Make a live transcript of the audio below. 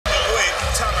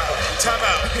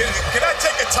Can I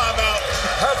take a timeout?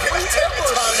 Can I take a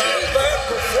timeout?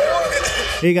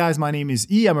 Hey guys, my name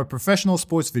is E. I'm a professional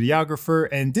sports videographer,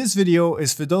 and this video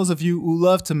is for those of you who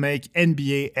love to make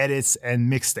NBA edits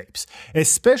and mixtapes,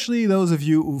 especially those of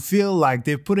you who feel like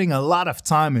they're putting a lot of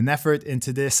time and effort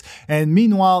into this, and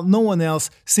meanwhile, no one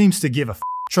else seems to give a f.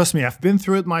 Trust me, I've been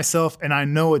through it myself, and I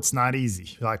know it's not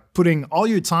easy. Like putting all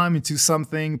your time into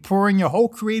something, pouring your whole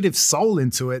creative soul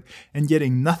into it, and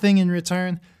getting nothing in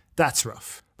return, that's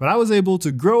rough. But I was able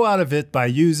to grow out of it by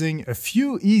using a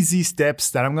few easy steps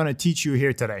that I'm going to teach you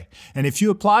here today. And if you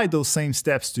apply those same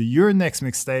steps to your next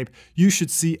mixtape, you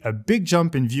should see a big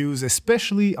jump in views,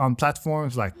 especially on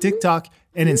platforms like TikTok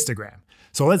and Instagram.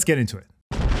 So let's get into it.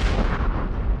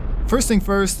 First thing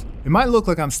first, it might look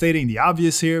like I'm stating the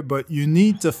obvious here, but you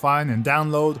need to find and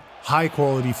download high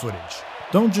quality footage.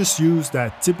 Don't just use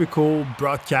that typical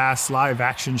broadcast live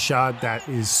action shot that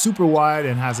is super wide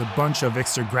and has a bunch of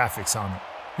extra graphics on it.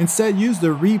 Instead, use the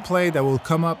replay that will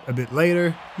come up a bit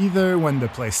later, either when the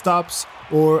play stops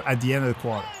or at the end of the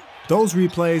quarter. Those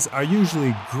replays are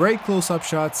usually great close-up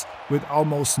shots with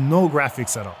almost no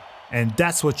graphics at all. And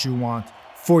that's what you want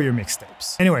for your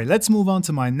mixtapes. Anyway, let's move on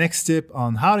to my next tip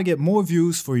on how to get more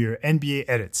views for your NBA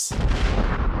edits.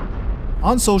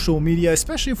 On social media,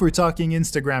 especially if we're talking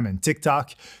Instagram and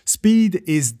TikTok, speed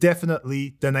is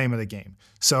definitely the name of the game.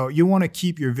 So you want to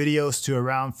keep your videos to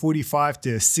around 45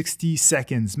 to 60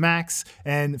 seconds max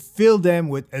and fill them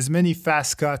with as many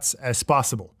fast cuts as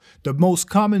possible. The most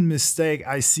common mistake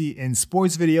I see in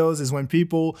sports videos is when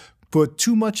people put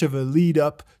too much of a lead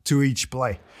up to each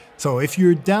play. So if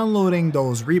you're downloading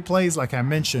those replays like I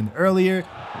mentioned earlier,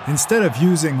 instead of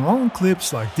using long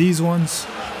clips like these ones,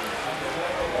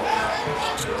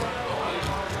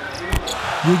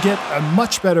 you get a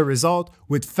much better result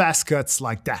with fast cuts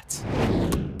like that.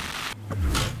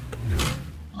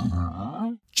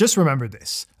 Just remember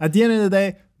this, at the end of the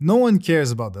day, no one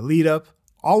cares about the lead up,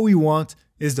 all we want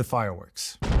is the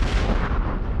fireworks.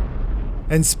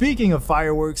 And speaking of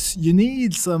fireworks, you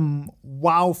need some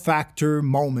wow factor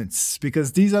moments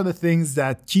because these are the things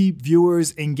that keep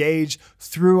viewers engaged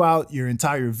throughout your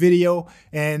entire video,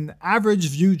 and average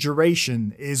view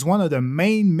duration is one of the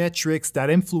main metrics that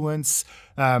influence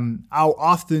how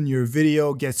often your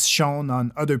video gets shown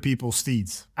on other people's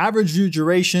feeds. Average view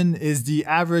duration is the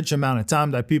average amount of time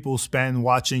that people spend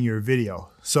watching your video.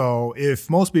 So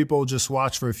if most people just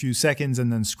watch for a few seconds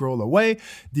and then scroll away,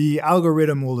 the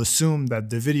algorithm will assume that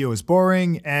the video is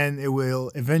boring and it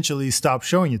will eventually stop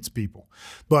showing it to people.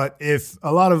 But if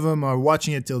a lot of them are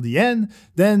watching it till the end,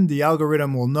 then the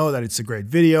algorithm will know that it's a great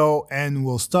video and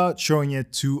will start showing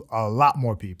it to a lot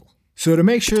more people. So to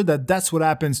make sure that that's what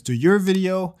happens to your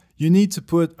video, you need to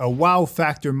put a wow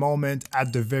factor moment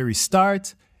at the very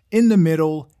start, in the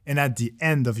middle, and at the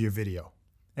end of your video.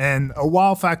 And a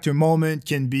wow factor moment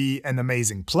can be an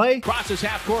amazing play. Crosses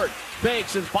half court,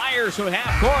 fakes and fires from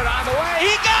half court on the way.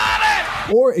 He got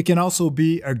it! Or it can also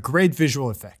be a great visual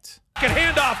effect.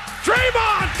 Handoff,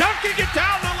 Draymond dunking it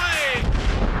down the lane.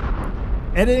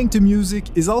 Editing to music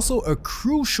is also a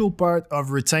crucial part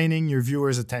of retaining your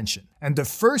viewers' attention. And the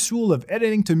first rule of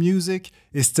editing to music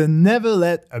is to never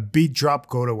let a beat drop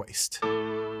go to waste.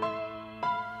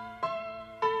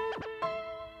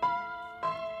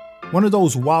 One of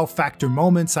those wow factor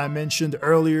moments I mentioned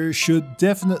earlier should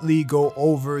definitely go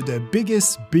over the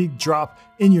biggest beat drop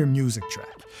in your music track.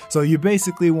 So you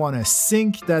basically want to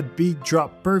sync that beat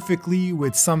drop perfectly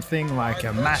with something like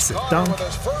a massive dunk.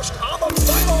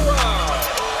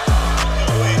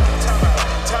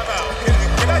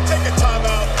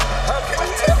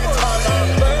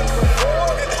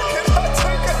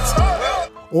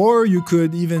 Or you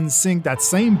could even sync that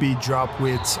same beat drop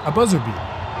with a buzzer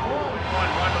beater.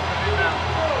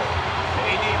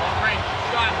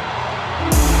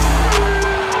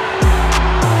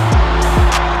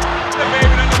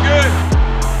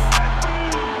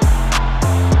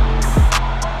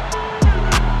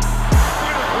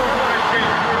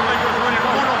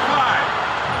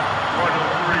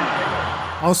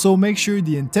 Also, make sure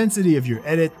the intensity of your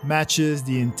edit matches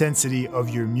the intensity of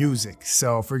your music.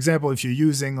 So for example, if you're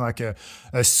using like a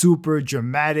super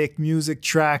dramatic music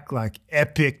track, like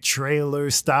epic trailer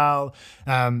style,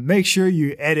 make sure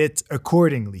you edit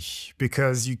accordingly,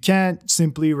 because you can't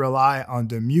simply rely on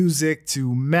the music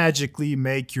to magically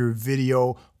make your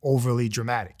video overly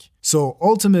dramatic. So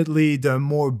ultimately, the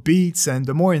more beats and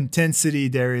the more intensity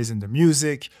there is in the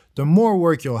music, the more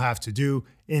work you'll have to do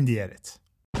in the edit.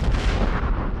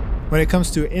 When it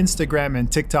comes to Instagram and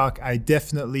TikTok, I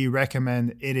definitely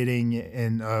recommend editing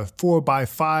in a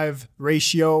 4:5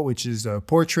 ratio, which is a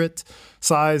portrait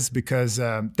size, because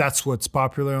that's what's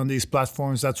popular on these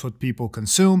platforms. That's what people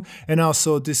consume. And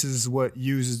also, this is what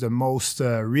uses the most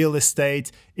real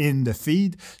estate in the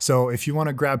feed. So if you want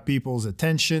to grab people's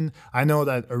attention, I know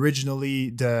that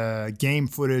originally the game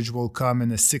footage will come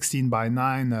in a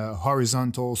 16:9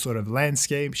 horizontal sort of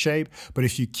landscape shape. But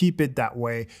if you keep it that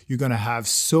way, you're going to have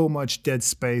so much dead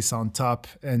space on top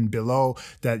and below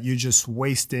that you're just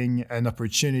wasting an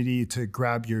opportunity to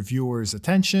grab your viewers'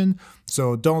 attention.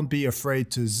 So don't be afraid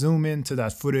to zoom into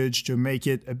that footage to make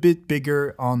it a bit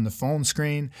bigger on the phone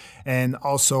screen. And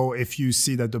also, if you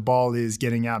see that the ball is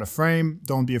getting out of frame,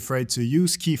 don't be afraid to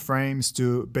use keyframes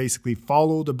to basically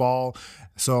follow the ball.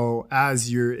 So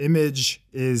as your image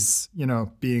is,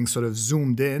 being sort of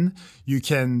zoomed in, you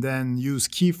can then use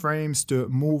keyframes to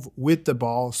move with the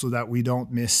ball so that we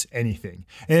don't miss anything.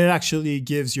 And it actually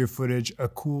gives your footage a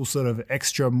cool sort of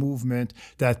extra movement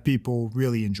that people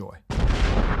really enjoy.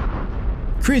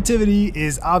 Creativity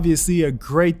is obviously a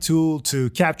great tool to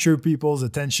capture people's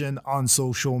attention on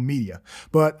social media.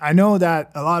 But I know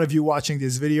that a lot of you watching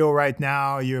this video right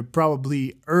now, you're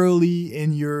probably early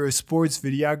in your sports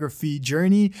videography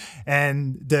journey,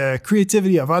 and the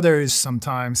creativity of others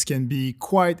sometimes can be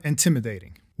quite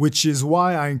intimidating. Which is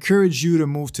why I encourage you to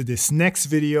move to this next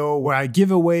video where I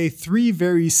give away 3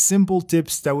 very simple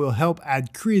tips that will help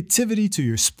add creativity to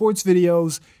your sports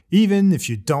videos, even if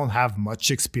you don't have much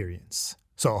experience.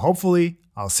 So hopefully,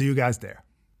 I'll see you guys there.